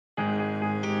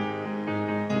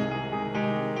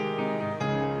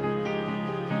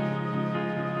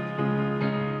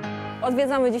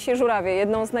Odwiedzamy dzisiaj Żurawię,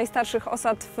 jedną z najstarszych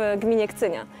osad w gminie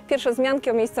Kcynia. Pierwsze wzmianki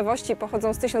o miejscowości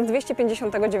pochodzą z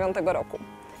 1259 roku.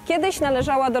 Kiedyś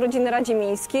należała do rodziny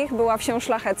Radzimińskich, była wsią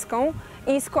szlachecką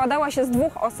i składała się z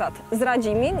dwóch osad, z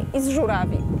Radzimin i z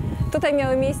Żurawi. Tutaj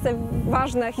miały miejsce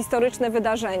ważne historyczne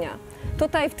wydarzenia.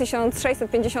 Tutaj w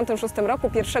 1656 roku,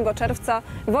 1 czerwca,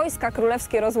 wojska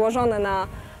królewskie rozłożone na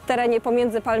terenie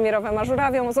pomiędzy Palmierowem a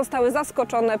Żurawią zostały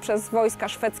zaskoczone przez wojska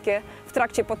szwedzkie w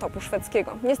trakcie potopu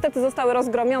szwedzkiego. Niestety zostały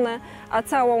rozgromione, a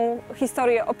całą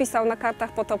historię opisał na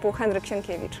kartach potopu Henryk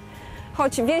Sienkiewicz.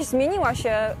 Choć wieś zmieniła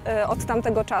się od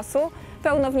tamtego czasu,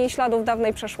 pełno w niej śladów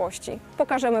dawnej przeszłości.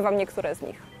 Pokażemy Wam niektóre z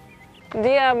nich.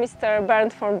 Dear Mr.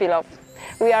 Bernd von Bülow,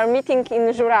 we are meeting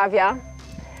in Żurawia,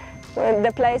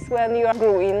 the place where you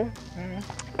grew in.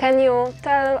 Can you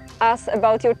tell us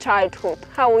about your childhood,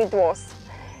 how it was?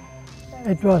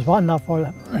 It was wonderful.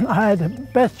 I had the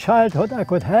best childhood I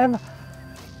could have.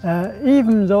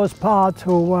 Even those parts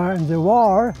who were in the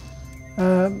war,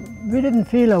 we didn't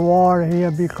feel a war here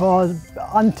because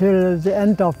until the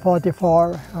end of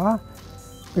 '44,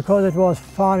 because it was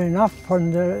far enough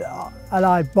from the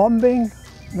Allied bombing,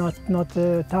 not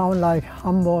a town like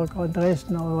Hamburg or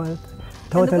Dresden or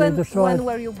totally destroyed. When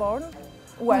were you born?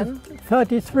 When?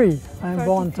 33. I'm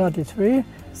born 33.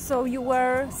 So you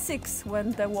were 6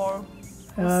 when the war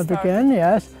began,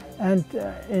 yes. And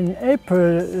in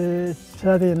April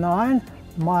 '39,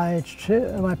 my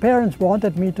parents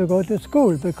wanted me to go to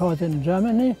school because in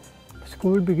Germany,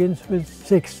 school begins with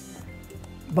 6.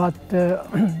 But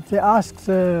they asked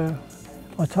the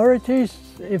authorities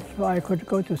if I could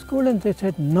go to school, and they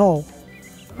said no,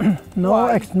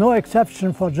 no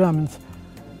exception for Germans.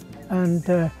 And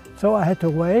so I had to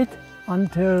wait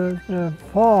until the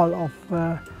fall of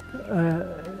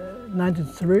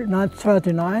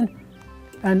 1939,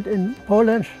 and in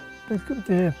Poland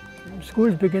the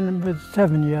schools begin with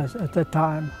 7 years at that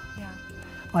time.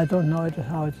 Yeah. I don't know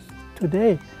how it's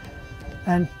today.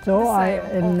 And so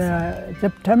in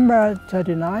September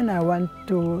 '39 I went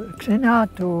to Kcynia,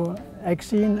 to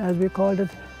Kcynia as we called it.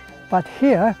 But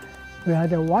here we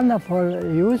had a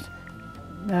wonderful youth,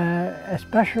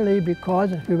 especially because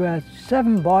we were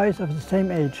 7 boys of the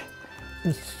same age.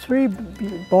 There's 3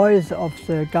 boys of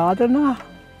the gardener,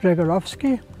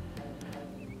 Grzegorowski,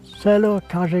 Selo,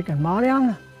 Kazik and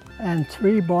Marian, and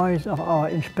 3 boys of our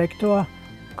inspector,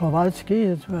 Kowalski.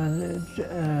 It was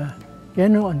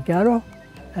Jenu and Gero,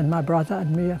 and my brother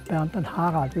and me, Bernd and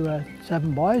Harald. We were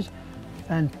 7 boys,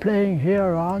 and playing here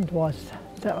around was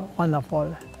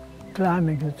wonderful.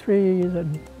 Climbing the trees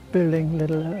and building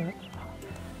little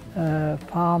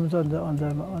farms on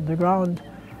the ground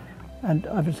and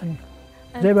everything.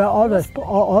 And they were always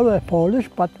Polish,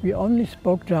 but we only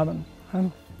spoke German.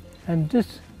 And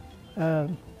this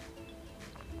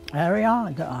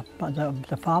area,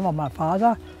 the farm of my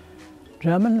father,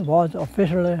 German was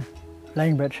official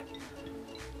language.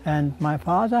 And my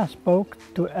father spoke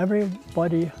to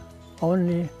everybody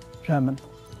only German.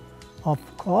 Of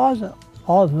course,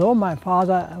 although my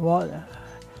father was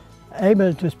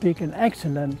able to speak an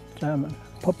excellent German,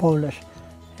 Polish,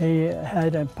 he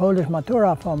had a Polish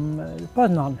matura from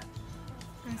Poznan.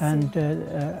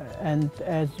 And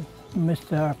as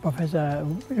Mr. Professor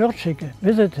Jurczyk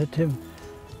visited him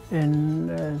in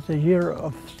the year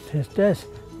of his death,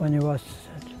 when he was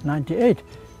 98,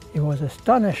 he was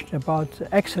astonished about the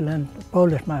excellent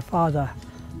Polish my father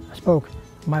spoke.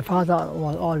 My father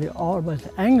was always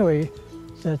angry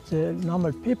that the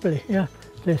normal people here,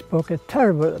 they spoke a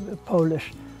terrible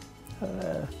Polish,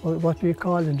 what we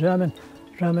call in Germany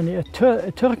a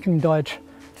Türkendeutsch.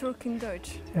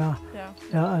 Türkendeutsch. Yeah.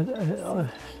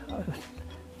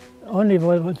 Only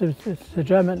what the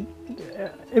German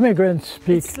immigrants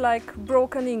speak. It's like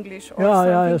broken English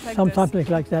or something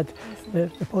like that.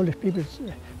 The Polish people,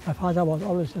 my father was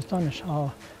always astonished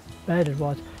how bad it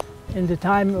was. In the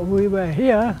time we were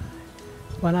here,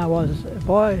 when I was a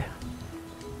boy,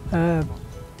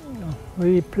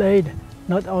 we played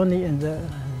not only in the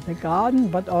garden,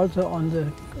 but also on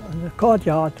the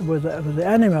courtyard with the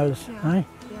animals. Yeah. Right?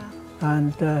 Yeah.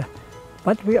 And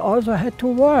but we also had to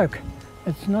work.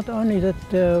 It's not only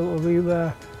that we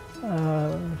were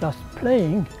just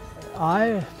playing.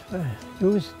 I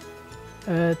used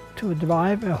to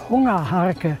drive a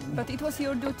Hungerharke. But it was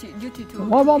your duty to...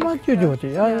 What your duty?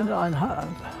 Yeah. And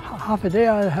half a day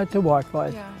I had to work for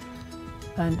it.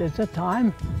 Yeah. And at that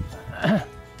time,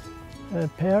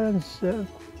 parents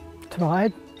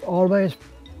tried always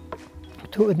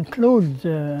to include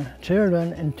the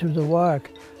children into the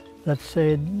work. Let's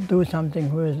say do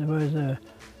something with the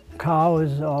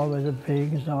cows or with the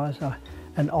pigs or so.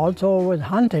 and also with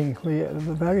hunting. We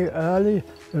very early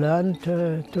learned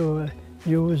to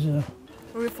use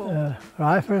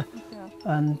rifle,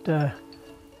 and there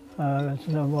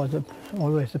was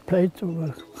always a plate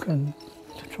to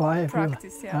try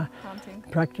practice, hunting.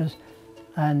 Practice,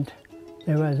 and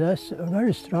they were just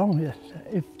very strong.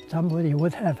 If somebody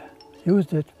would have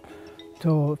used it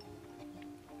to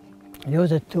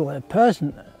a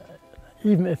person,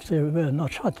 even if they were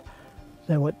not shot,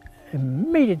 they would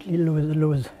immediately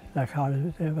lose their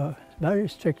courage. They were very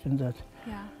strict in that.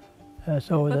 Yeah. But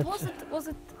was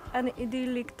it an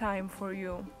idyllic time for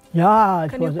you? Yeah,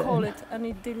 Can you call it an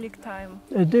idyllic time?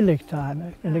 Idyllic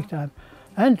time, time.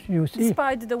 And you see,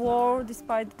 despite the war,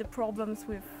 despite the problems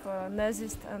with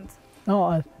Nazis and...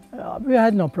 No, we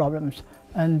had no problems.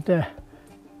 And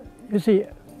you see,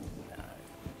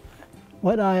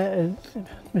 Mr.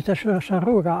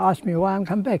 Żurawia asked me why I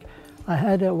come back. I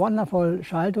had a wonderful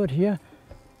childhood here,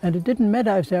 and it didn't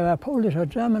matter if they were Polish or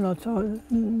German or so,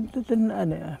 it didn't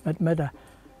matter.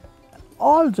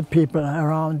 All the people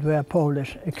around were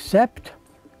Polish, except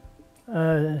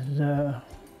the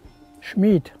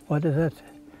Schmied, what is it?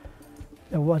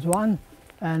 There was one,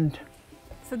 and...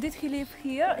 So did he live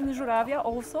here in Żurawia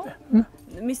also?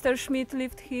 Mr. Schmidt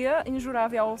lived here in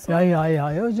Żurawia also?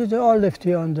 Yeah. They all lived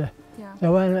here on the... Yeah.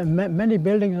 There were many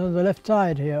buildings on the left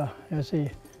side here, you see.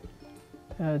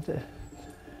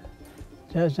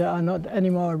 There are not any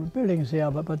more buildings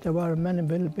here, but there were many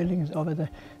buildings over there.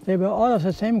 They were all of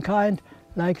the same kind,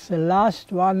 like the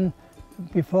last one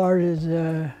before is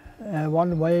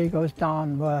one way goes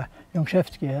down where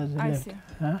Jungszewski has lived. See.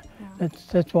 Yeah?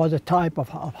 That was a type of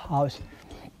house,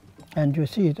 and you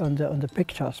see it on the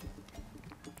pictures.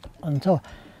 And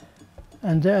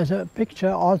there's a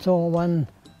picture also one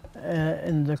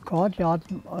in the courtyard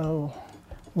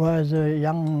where the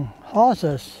young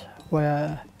horses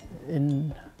were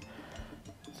in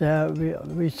there.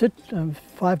 We sit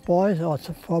 5 boys or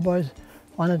 4 boys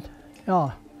on it.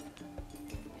 Yeah,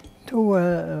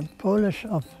 2 Polish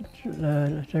of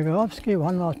Żurawiecki,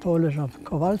 1 was Polish of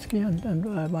Kowalski,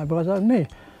 and my brother and me.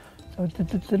 So it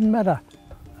didn't matter.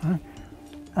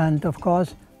 And of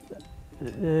course,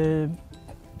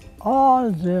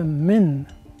 all the men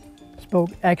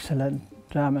spoke excellent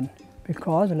German,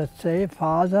 because, let's say,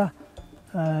 Father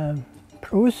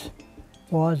Prus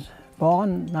was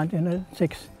born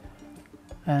 1906,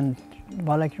 and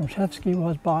Walek Jungszewski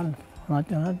was born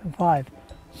 1905.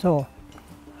 So,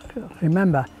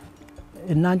 remember,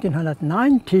 in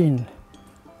 1919,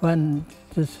 when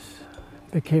this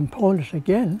became Polish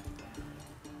again,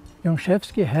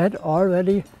 Jungszewski had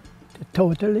already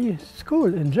totally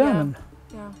school in German.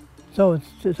 Yeah. So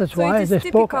that's why they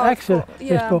spoke excellent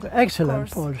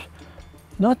Polish. Polish.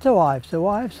 Not the wives. The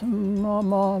wives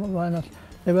were not.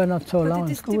 They were not so long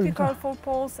in school. But it is typical for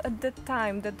Poles at that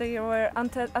time that they were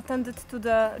attended to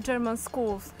the German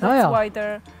schools. That's why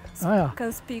they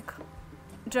can speak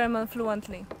German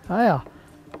fluently.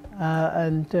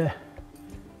 And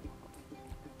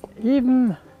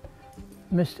even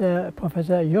Mr.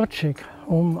 Professor Jurczyk,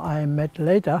 whom I met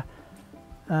later,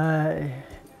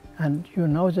 and you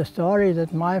know the story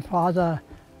that my father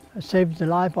saved the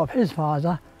life of his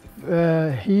father.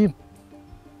 He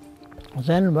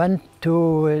then went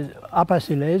to Upper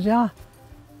Silesia,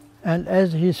 and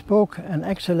as he spoke an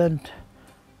excellent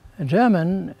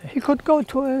German, he could go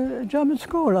to a German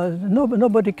school.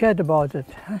 Nobody cared about it.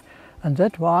 And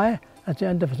that's why at the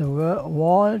end of the World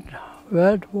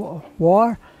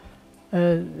War,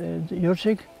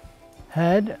 Jurczyk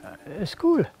had a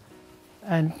school,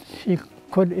 and he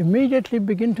could immediately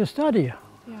begin to study.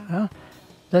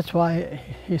 That's why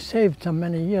he saved so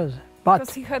many years.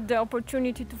 Because he had the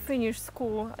opportunity to finish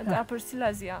school at Upper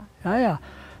Silesia.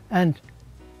 And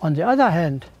on the other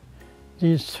hand,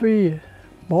 these 3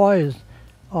 boys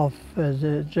of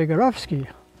the Żurawski,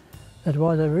 that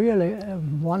was really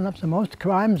one of the most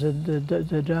crimes that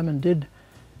the German did.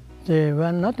 They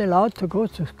were not allowed to go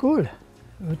to school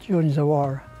during the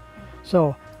war.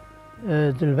 So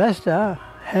Sylvester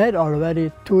had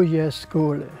already 2 years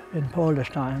school in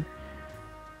Polish time.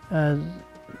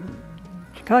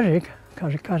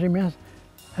 Kazimierz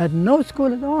had no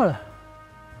school at all.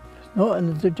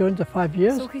 During the 5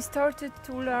 years. So he started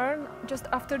to learn just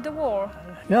after the war.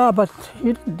 Yeah, but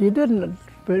he didn't,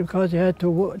 because he had to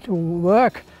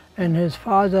work in his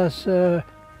father's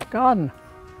garden.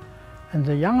 And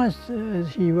the youngest,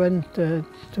 he went to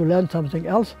learn something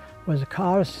else with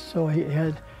cars, so he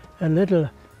had a little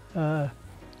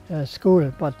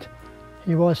school, but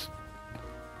he was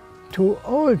too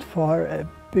old for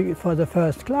the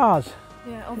first class.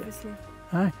 Yeah, obviously.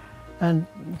 And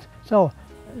so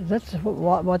that's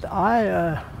what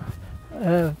I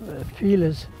feel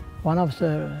is one of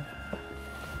the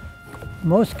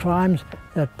most crimes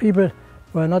that people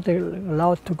were not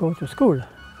allowed to go to school.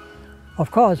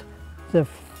 Of course, the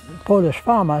Polish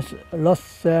farmers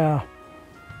lost their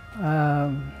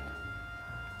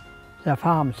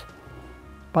farms,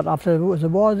 but after the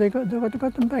war they got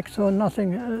them back, so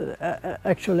nothing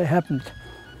actually happened.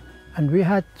 And we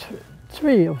had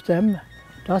 3 of them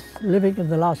just living in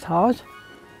the last house.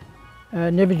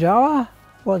 Niewidziała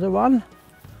was the one,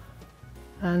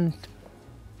 and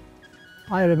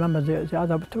I remember the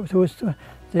other two.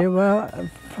 They were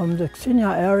from the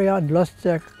Kcynia area and lost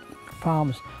their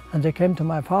farms, and they came to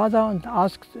my father and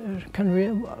asked, "Can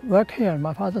we work here?" And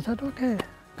my father said, "Okay,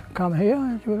 come here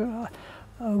and you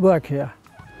work here."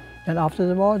 And after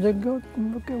the war, they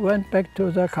went back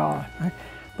to their car.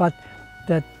 But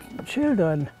that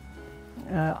children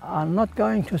are not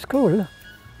going to school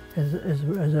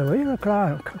is a real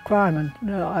crime, and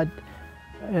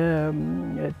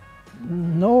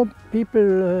no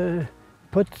people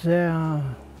put their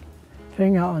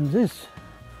finger on this.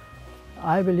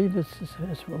 I believe this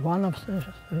is one of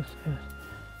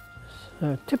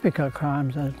the typical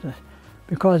crimes,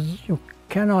 because you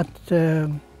cannot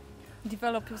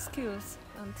develop your skills.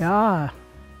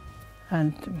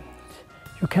 And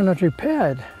you cannot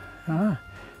repair it,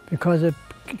 because the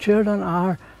children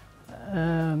are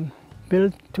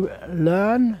built to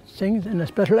learn things in a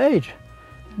special age.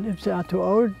 If they are too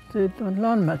old, they don't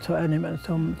learn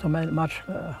so much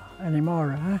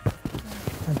anymore.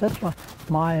 And that's what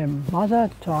my mother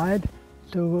tried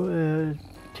to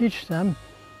teach them,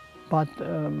 but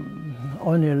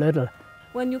only a little.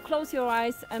 When you close your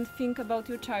eyes and think about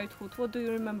your childhood, what do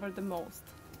you remember the most?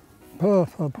 The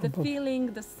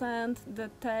feeling, the scent, the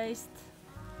taste,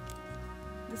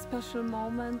 the special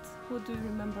moment. What do you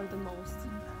remember the most?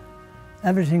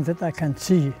 Everything that I can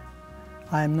see.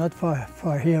 I am not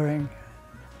for hearing.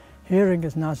 Hearing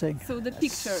is nothing. So the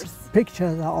pictures?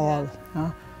 Pictures are all.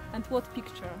 Yeah. And what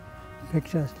picture?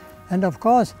 Pictures. And of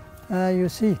course, you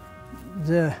see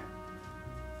the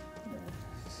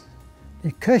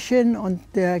Köchin und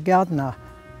der Gärtner.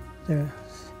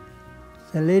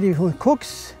 The lady who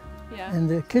cooks in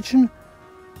the kitchen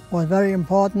was very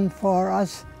important for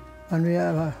us when we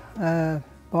were a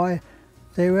boy.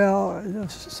 They were the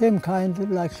same kind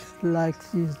like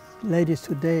these ladies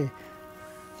today.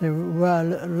 They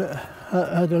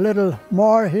had a little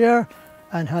more here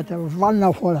and had a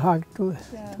wonderful hug to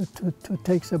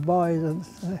take the boys,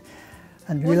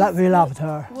 and we loved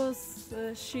her. Was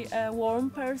she a warm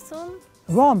person?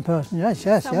 A warm person,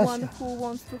 yes. Someone who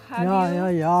wants to hug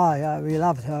you? Yeah, we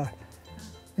loved her.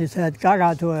 We said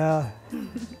Gaga to her.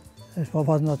 It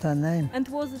was not her name. And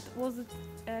was it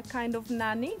a kind of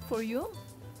nanny for you?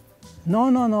 No.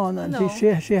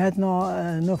 She had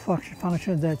no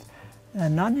function. That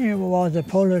nanny was a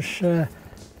Polish.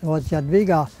 Was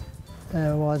Jadwiga,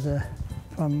 was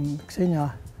from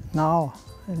Kcynia now,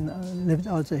 and lived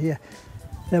also here.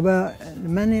 There were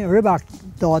many rybak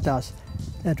daughters.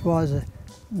 That was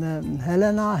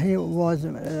Helena.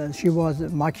 She was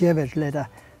Markiewicz later.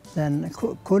 Then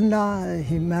Kunda.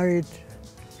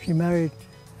 She married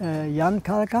Jan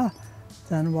Kalka.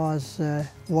 Then was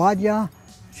Wadja.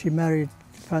 She married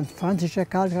Franciszek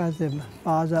Kalka, the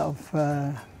father of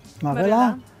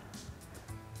Marilla.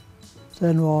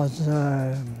 Then was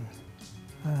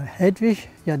Hedwig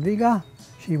Jadwiga.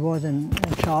 She was in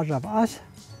charge of us.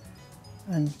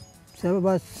 And there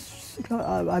was,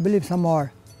 I believe, some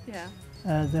more. Yeah.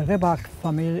 The Rybak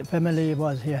family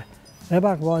was here.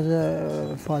 Rybak was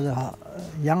for the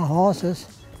young horses,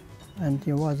 and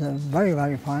he was a very,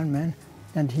 very fine man.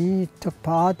 And he took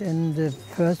part in the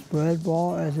First World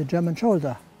War as a German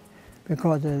soldier,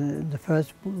 because the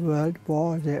First World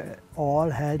War they all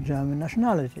had German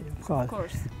nationality, of course. Of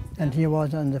course. And he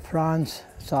was on the France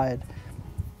side.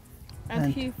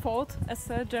 And he fought as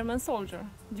a German soldier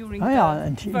during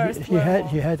the First he World War.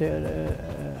 He had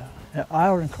an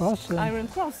Iron Cross. Iron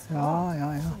Cross.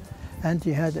 Yeah. And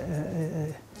he had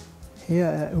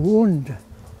here a wound.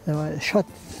 There was a shot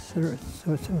through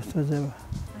the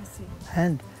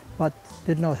hand, but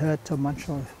did not hurt so much,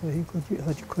 so he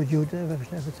could use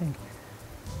everything.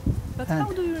 But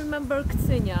how do you remember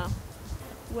Kcynia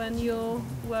when you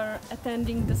were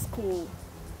attending the school?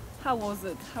 How was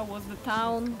it? How was the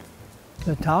town?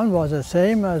 The town was the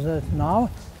same as it now,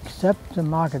 except the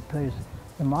marketplace.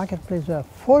 The marketplace was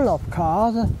full of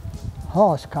cars,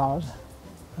 horse cars.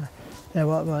 There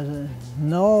was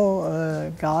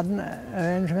no garden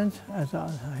arrangements,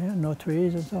 no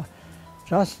trees and so.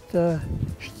 Just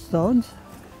stones,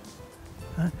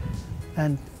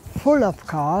 and full of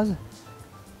cars.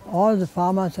 All the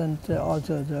farmers and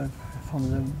also the from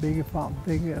the big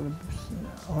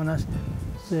owners,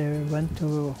 they went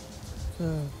to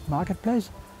the marketplace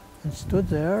and stood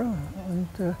there,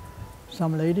 and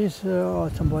some ladies or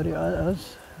somebody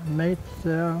else made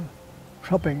their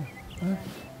shopping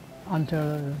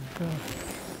until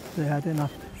they had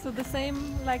enough. So the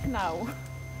same like now?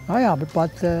 Oh yeah,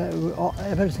 but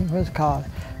everything was cars.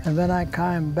 And when I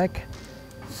came back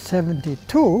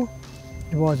 72,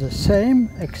 it was the same,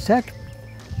 except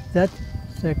that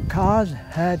the cars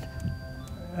had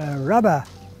rubber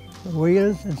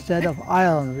wheels instead of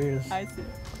iron wheels. I see.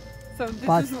 So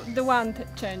this is the one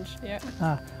change, yeah.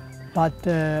 But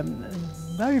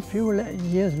very few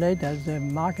years later, the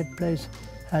marketplace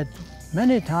had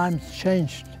many times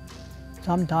changed.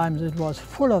 Sometimes it was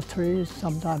full of trees,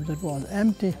 sometimes it was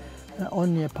empty,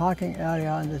 only a parking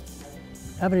area, and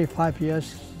every 5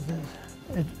 years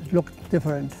it looked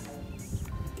different.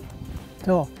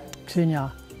 So,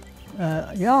 Kcynia.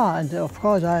 Yeah, and of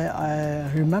course I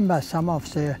remember some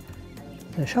of the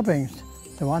shoppings.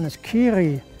 The one is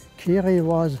Kiri. Kiri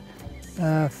was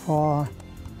for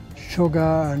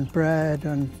sugar and bread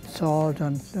and salt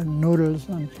and noodles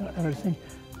and everything,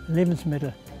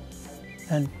 Lebensmittel.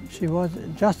 And she was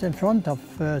just in front of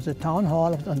the town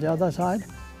hall on the other side.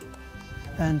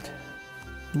 And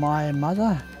my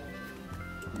mother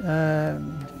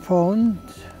phoned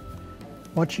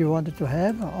what she wanted to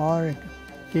have, or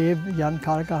gave Jan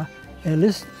Kalka a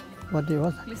list, what he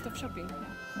was. List of shopping.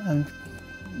 Yeah. And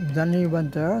then he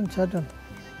went there and said,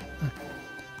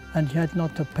 and he had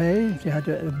not to pay. He had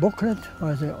a booklet,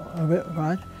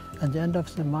 right? At the end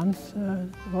of the month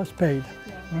was paid.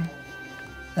 Yeah.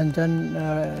 And then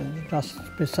just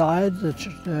beside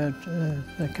the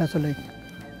Catholic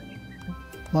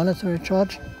monastery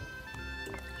church,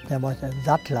 there was a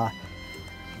Sattler.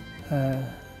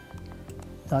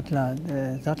 Sattler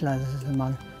is the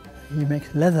man. He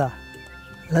makes leather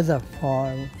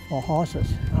for horses.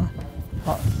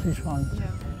 These ones,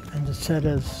 yeah. And the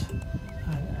saddles,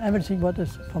 and everything what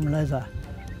is from leather.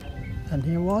 And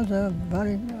he was a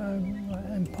very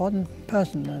important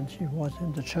person, and he was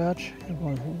in the church. He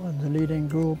was in the leading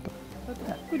group. But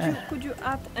could you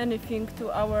add anything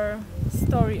to our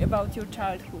story about your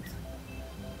childhood?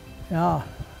 Yeah,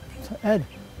 add.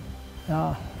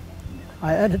 Yeah,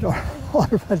 I added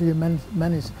already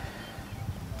many.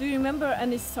 Do you remember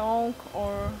any song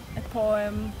or a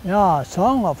poem? Yeah, a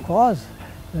song, of course.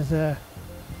 There's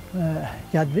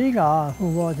Jadwiga, who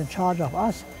was in charge of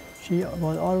us. She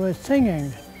was always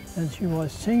singing, and she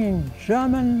was singing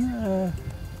German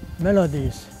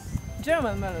melodies.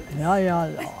 German melodies? Ja, ja,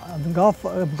 Golf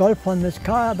von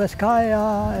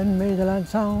Biskaya in Nederland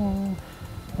Song.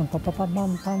 Und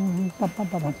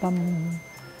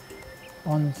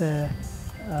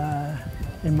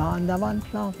immer an der Wand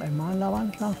lang.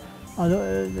 Also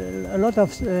a lot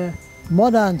of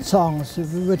modern songs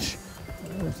which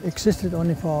existed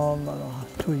only for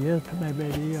 2 years,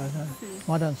 maybe,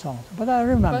 modern songs. But I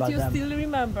remember them. But you still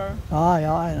remember? Ah,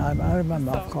 yeah, I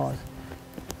remember, of course.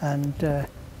 And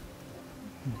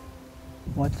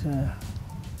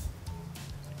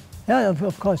yeah,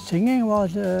 of course, singing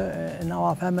was in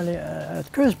our family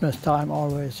at Christmas time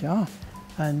always, yeah.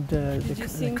 And Did you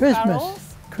sing carols?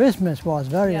 Christmas was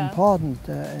very important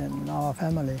in our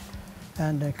family.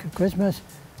 And Christmas,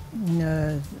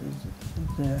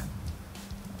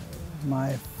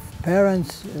 my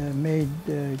parents made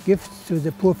gifts to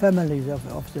the poor families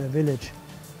of the village,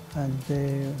 and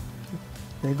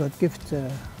they got gifts.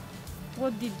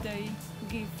 What did they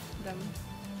give them?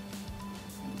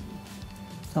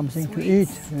 Something Sweets? to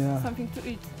eat. Yeah. Something to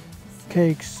eat.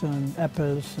 Cakes and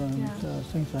apples and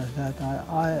things like that.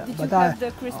 Did you have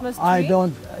the Christmas tree?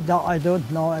 I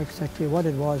don't know exactly what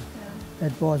it was. Yeah.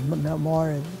 It was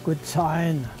more a good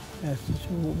sign. It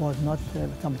was not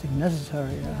something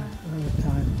necessary at the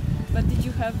time. But did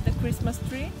you have the Christmas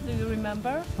tree? Do you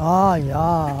remember? Ah,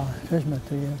 yeah, Christmas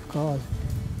tree, of course.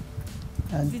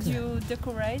 And did you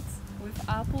decorate with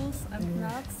apples and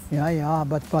nuts? Yeah,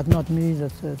 but not me.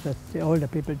 That the older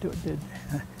people did.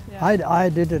 Yeah. I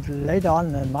did it later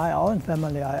on in my own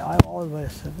family. I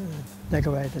always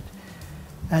decorated,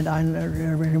 and I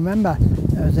remember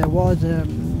there was a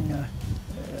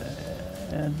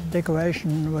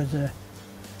decoration with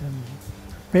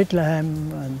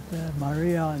Bethlehem and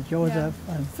Maria and Joseph.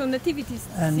 Yeah. And so nativity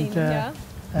scene, yeah?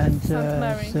 And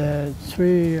Mary. the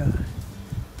three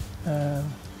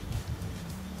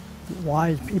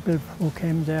wise people who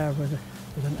came there with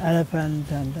an elephant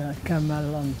and a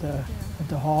camel and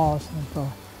the horse. And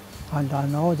so. And I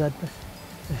know that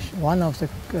one of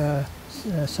the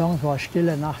songs was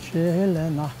Stille Nacht,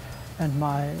 and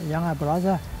my younger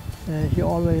brother he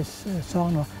always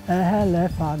sang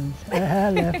elephant,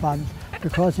 elephant,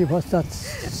 because he was just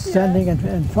standing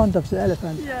in front of the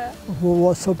elephant, who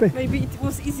was so big. Maybe it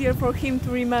was easier for him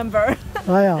to remember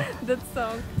that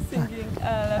song, singing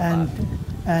elephant.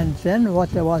 And then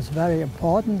what was very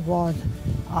important was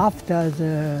after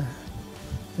the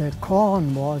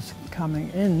corn was coming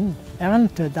in,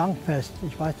 Erntedankfest,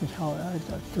 ich weiß nicht how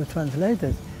to translate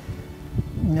it.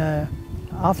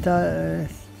 After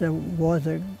there was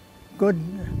a good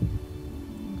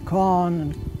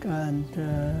corn and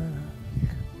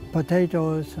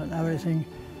potatoes and everything,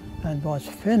 and was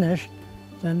finished,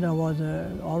 then there was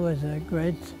always a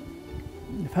great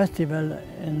festival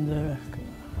in the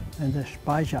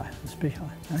Speicher,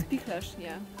 Spichlerz,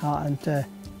 and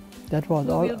that was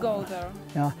we will go there.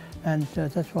 Yeah, and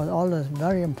that was always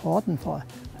very important for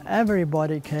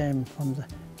everybody. Came from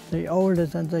the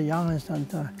oldest and the youngest, and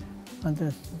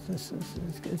it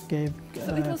gave.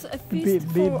 So it was a feast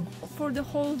for the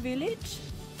whole village.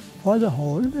 For the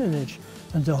whole village,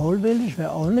 and the whole village were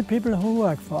only people who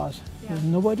worked for us.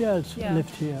 Nobody else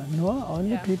lived here. No,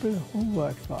 only people who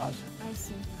worked for us. I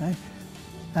see. Right?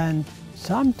 And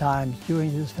sometimes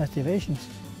during these festivations,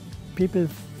 people,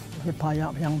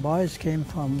 young boys came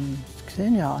from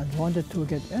Kcynia and wanted to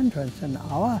get entrance, and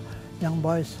our young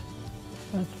boys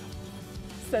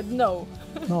said no.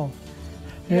 No.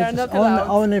 We are not allowed.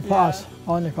 Only for us,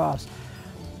 only for us.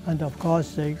 And of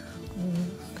course they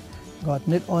got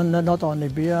not only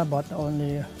beer, but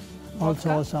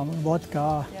also some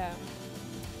vodka. Yeah.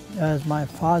 As my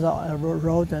father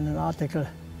wrote in an article,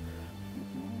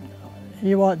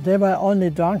 they were only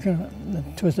drunken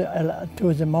to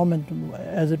the moment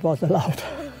as it was allowed.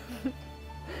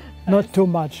 Not too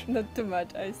much. Not too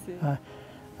much, I see.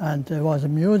 And there was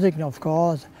music, of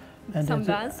course. And some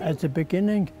dancing? At the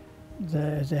beginning,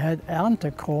 they had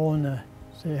Erntekrone.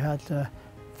 They had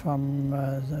from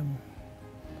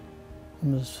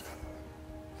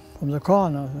the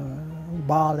corn,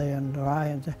 barley and rye,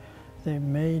 and they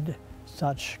made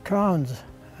such crowns,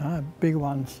 big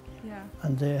ones. Yeah.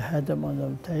 And they had them on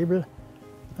the table,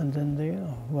 and then they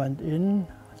went in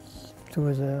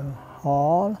to the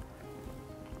hall,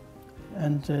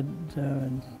 and the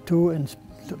two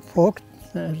folk,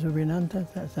 as we named it,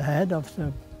 the head of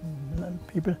the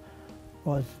people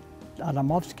was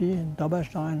Adamovsky,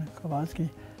 Doberstein, Kowalski,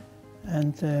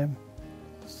 and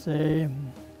they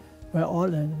were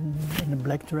all in a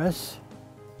black dress,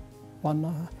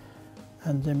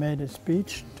 and they made a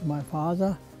speech to my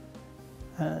father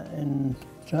in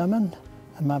German,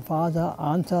 and my father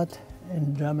answered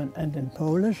in German and in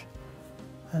Polish,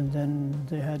 and then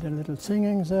they had a little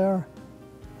singing there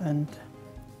and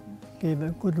gave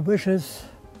good wishes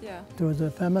to the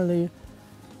family,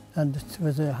 and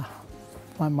to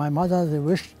my mother they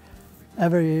wished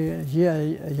every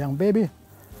year a young baby.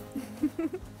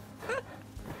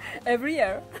 Every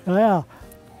year? Yeah.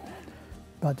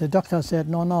 But the doctor said,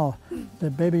 no, the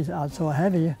babies are so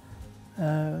heavy.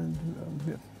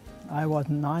 I was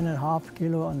 9.5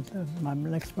 kilo and my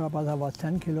next brother was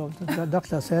 10 kilo. The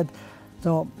doctor said,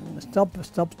 so stop,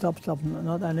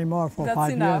 not anymore for That's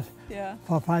 5 enough. years. Yeah.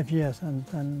 For 5 years, and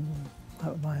then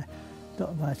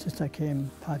my sister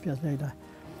came 5 years later.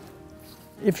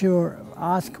 If you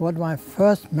ask what my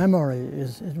first memory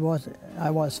is,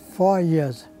 I was 4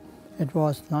 years. It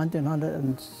was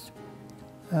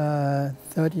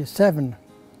 1937.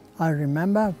 I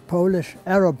remember Polish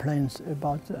aeroplanes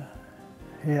about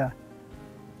here.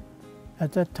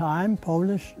 At that time,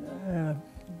 Polish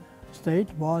state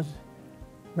was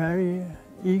very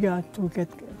eager to get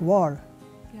war.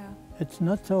 Yeah. It's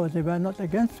not so, they were not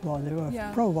against war, they were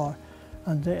pro-war.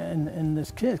 And in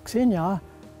this Kcynia,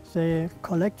 they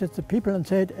collected the people and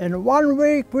said, in 1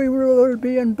 week we will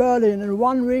be in Berlin, in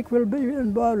 1 week we'll be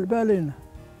in Berlin.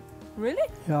 Really?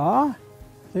 Yeah,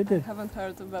 they did. I haven't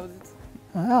heard about it.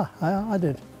 Yeah, I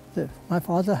did. My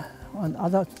father and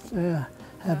others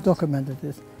have documented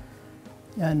this.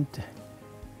 And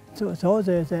so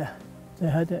they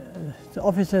had, the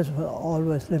officers were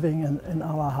always living in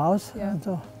our house, and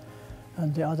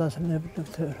the others lived in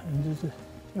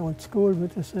the old school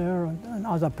which is there and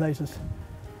other places.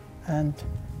 And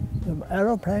the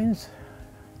aeroplanes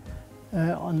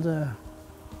on the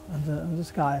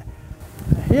sky.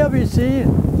 Here we see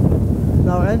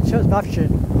Laurentius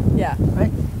Wawczyn. Yeah.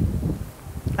 Right?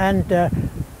 And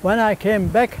when I came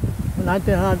back in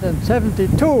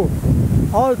 1972,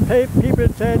 all people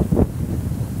said,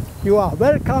 you are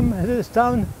welcome in this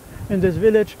town, in this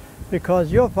village,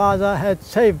 because your father had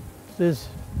saved this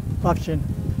Wawczyn.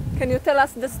 Can you tell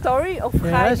us the story of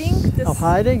hiding? Of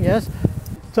hiding, yes.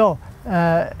 So,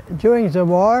 during the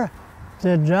war,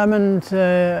 The Germans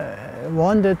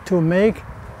wanted to make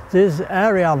this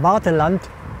area, Warteland,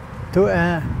 to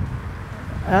an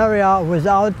area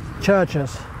without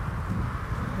churches,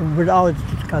 without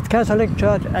Catholic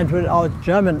Church and without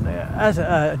German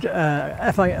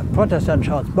Protestant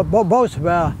church. But both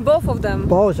were. Both of them.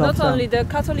 Both Not of them. only the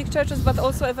Catholic churches, but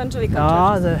also evangelical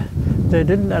churches. They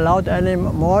didn't allow any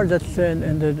more that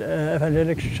in the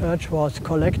evangelical church was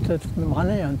collected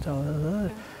money, and so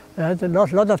they had a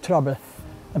lot of trouble.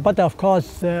 But of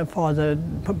course, for the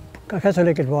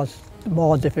Catholic it was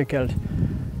more difficult.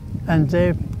 And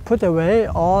they put away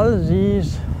all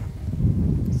these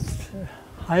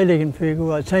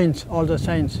Heiligenfiguren, saints, all the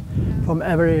saints from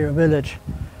every village.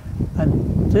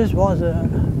 And this was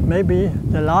maybe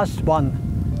the last one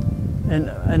in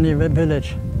any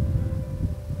village.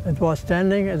 It was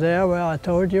standing there where I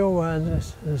told you, where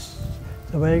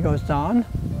the way goes down.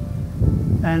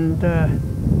 And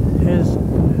his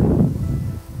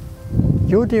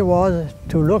duty was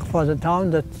to look for the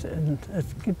town that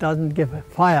it doesn't give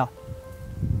fire.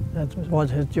 That was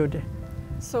his duty.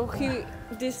 So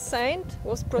this saint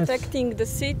was protecting the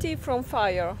city from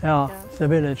fire. Yeah, the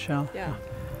village, yeah.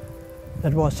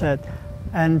 That was said.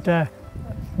 And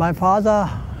my father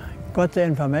got the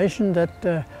information that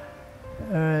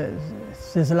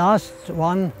this last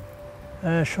one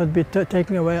should be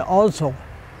taken away also.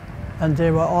 And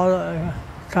they were all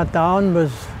cut down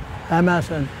with hammers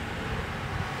and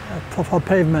for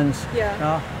pavements.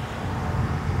 Yeah.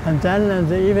 And then in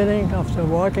the evening of the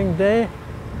working day,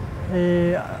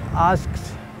 he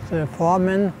asked the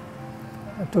foreman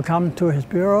to come to his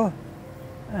bureau,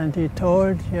 and he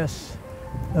told, yes,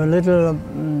 a little,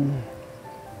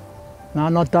 no,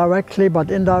 not directly,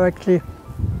 but indirectly,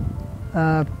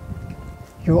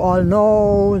 you all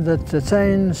know that the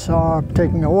saints are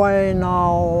taken away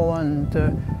now, and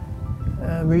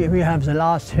we have the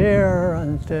last here,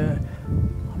 and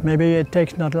maybe it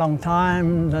takes not long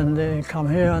time, then they come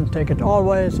here and take it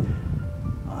always.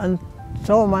 And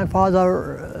so my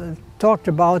father talked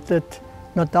about it,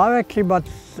 not directly, but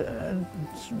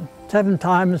 7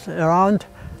 times around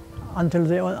until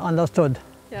they understood.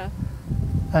 Yeah.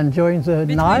 And during the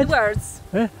night... Between words.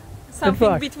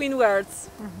 Something between words.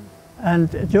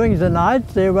 And during the night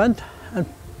they went and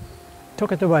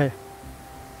took it away.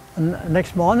 And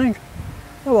next morning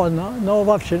there was no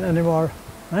option anymore.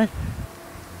 Right?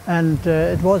 And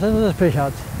it was in the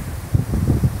Speichert.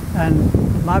 And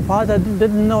my father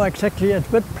didn't know exactly at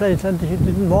what place, and he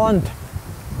didn't want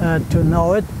to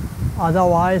know it.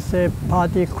 Otherwise the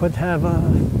party could have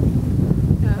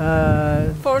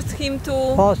forced him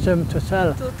to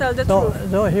sell. To tell the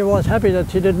truth. So he was happy that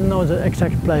he didn't know the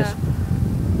exact place.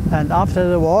 Yeah. And after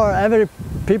the war, every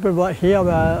people here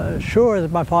were sure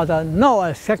that my father knew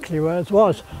exactly where it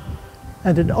was.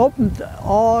 And it opened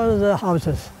all the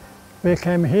houses. We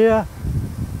came here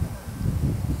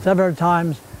several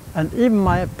times, and even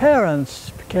my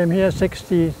parents came here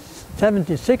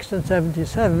 76 and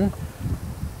 77,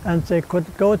 and they could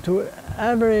go to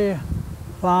every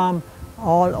farm,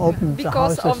 all open the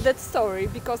houses. Because of that story,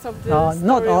 because of the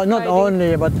story not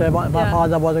only, but my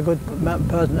father was a good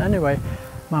person anyway,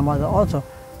 my mother also.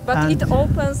 But and it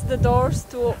opens the doors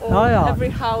to every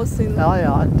house in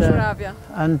Żurawia.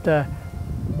 And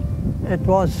it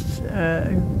was,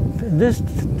 this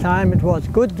time it was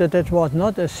good that it was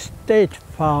not a state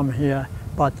farm here,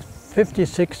 but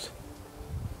 56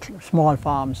 small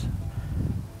farms,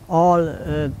 all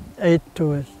 8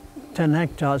 to 10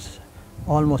 hectares,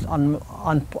 almost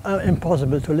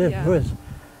impossible to live with.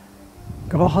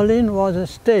 Grocholin was a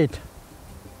state.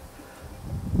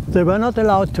 They were not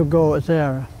allowed to go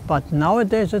there, but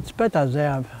nowadays it's better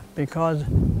there because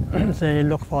they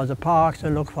look for the parks, they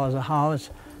look for the house,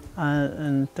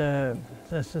 and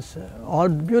this is all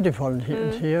beautiful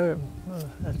here.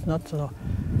 It's not so.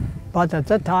 But at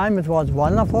that time it was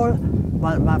wonderful.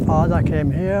 My father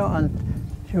came here, and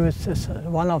he was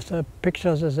one of the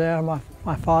pictures is there.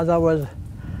 My father was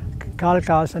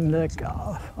Kalkas in the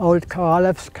old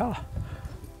Koralevska.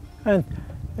 And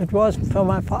it was, for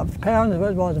my parents,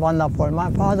 it was wonderful. My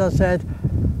father said,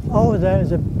 oh, there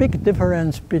is a big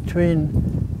difference between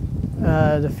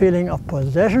the feeling of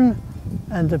possession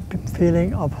and the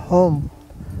feeling of home.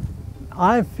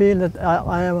 I feel that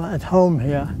I am at home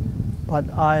here, but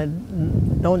I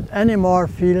don't anymore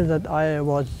feel that I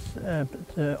was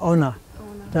the owner.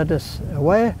 That is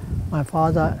away. My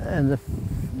father in the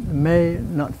May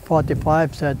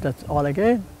 45 said that's all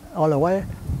again, all away,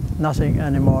 nothing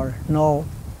anymore, no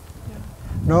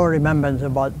remembrance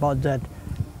about that.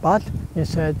 But he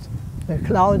said the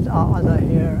clouds are other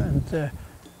here, and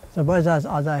the weathers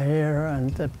are other here,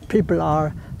 and the people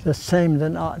are the same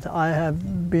than I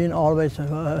have been always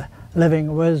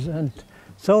living with, and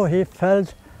so he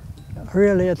felt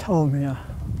really at home here.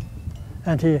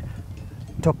 And he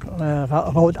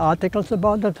wrote articles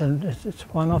about it, and it's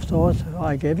one of those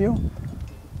I gave you.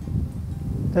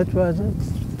 That was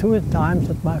 2 times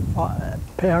that my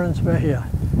parents were here.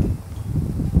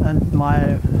 And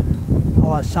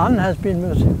our son has been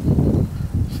with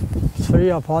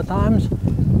 3 or 4 times.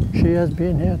 She has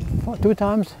been here 2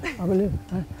 times, I believe.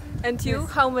 And you,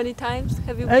 how many times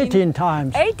have you been? 18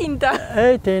 times. 18 times?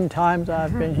 18 times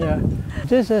I've been here.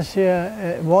 This is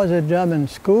here, was a German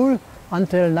school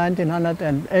until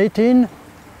 1918.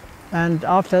 And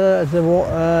after the war,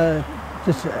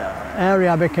 this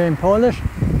area became Polish.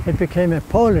 It became a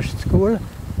Polish school.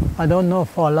 I don't know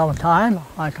for a long time,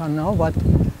 I can't know, but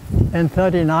in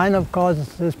 1939, of course,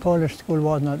 this Polish school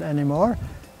was not anymore.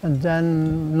 And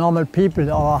then normal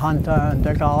people, our hunter and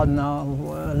the gardener,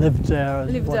 lived there.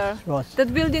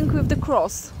 That building with the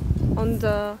cross on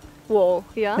the wall,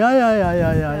 yeah?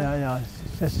 Yeah.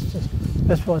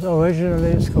 This was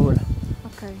originally a school.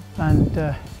 Okay. And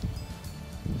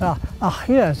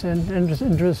yes,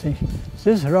 interesting.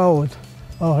 This road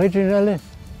originally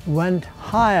went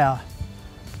higher.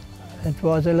 It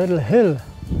was a little hill,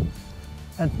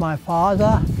 and my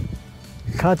father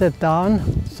cut it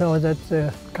down so that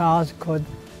the cars could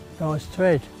go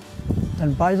straight.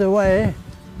 And by the way,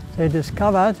 they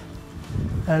discovered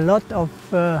a lot of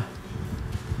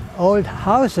old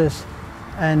houses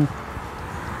and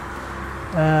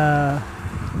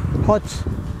pots,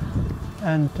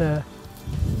 and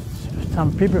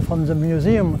some people from the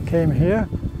museum came here,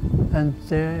 and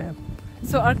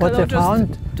so what they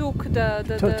found took the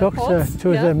pots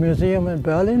to the museum in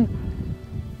Berlin,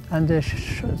 and they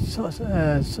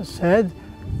said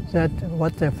that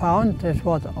what they that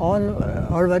was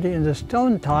already in the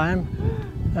stone time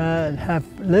have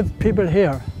lived people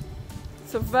here.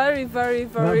 So very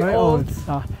old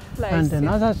place. And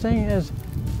another thing is,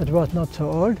 it was not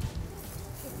so old.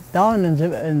 Down in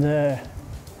the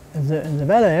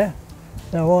valley,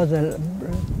 there was a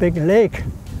big lake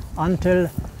until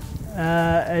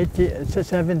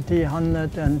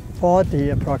 1740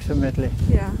 approximately.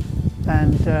 Yeah.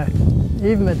 And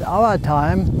even at our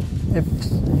time, if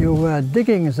you were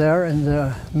digging there in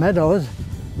the meadows,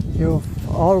 you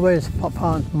always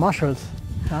found mussels.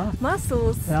 Yeah?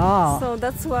 Mussels? Yeah. So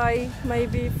that's why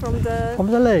maybe from the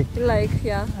lake. Lake,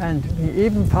 yeah. And we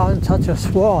even found such a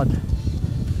sword.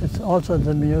 It's also in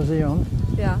the museum.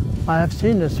 Yeah. I have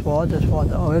seen the sword. It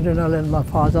was original in my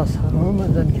father's room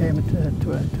and then came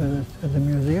to the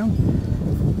museum.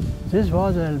 This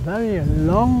was a very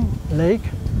long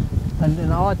lake, and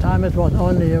in our time it was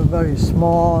only a very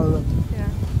small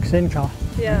Kcynia.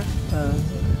 Yeah.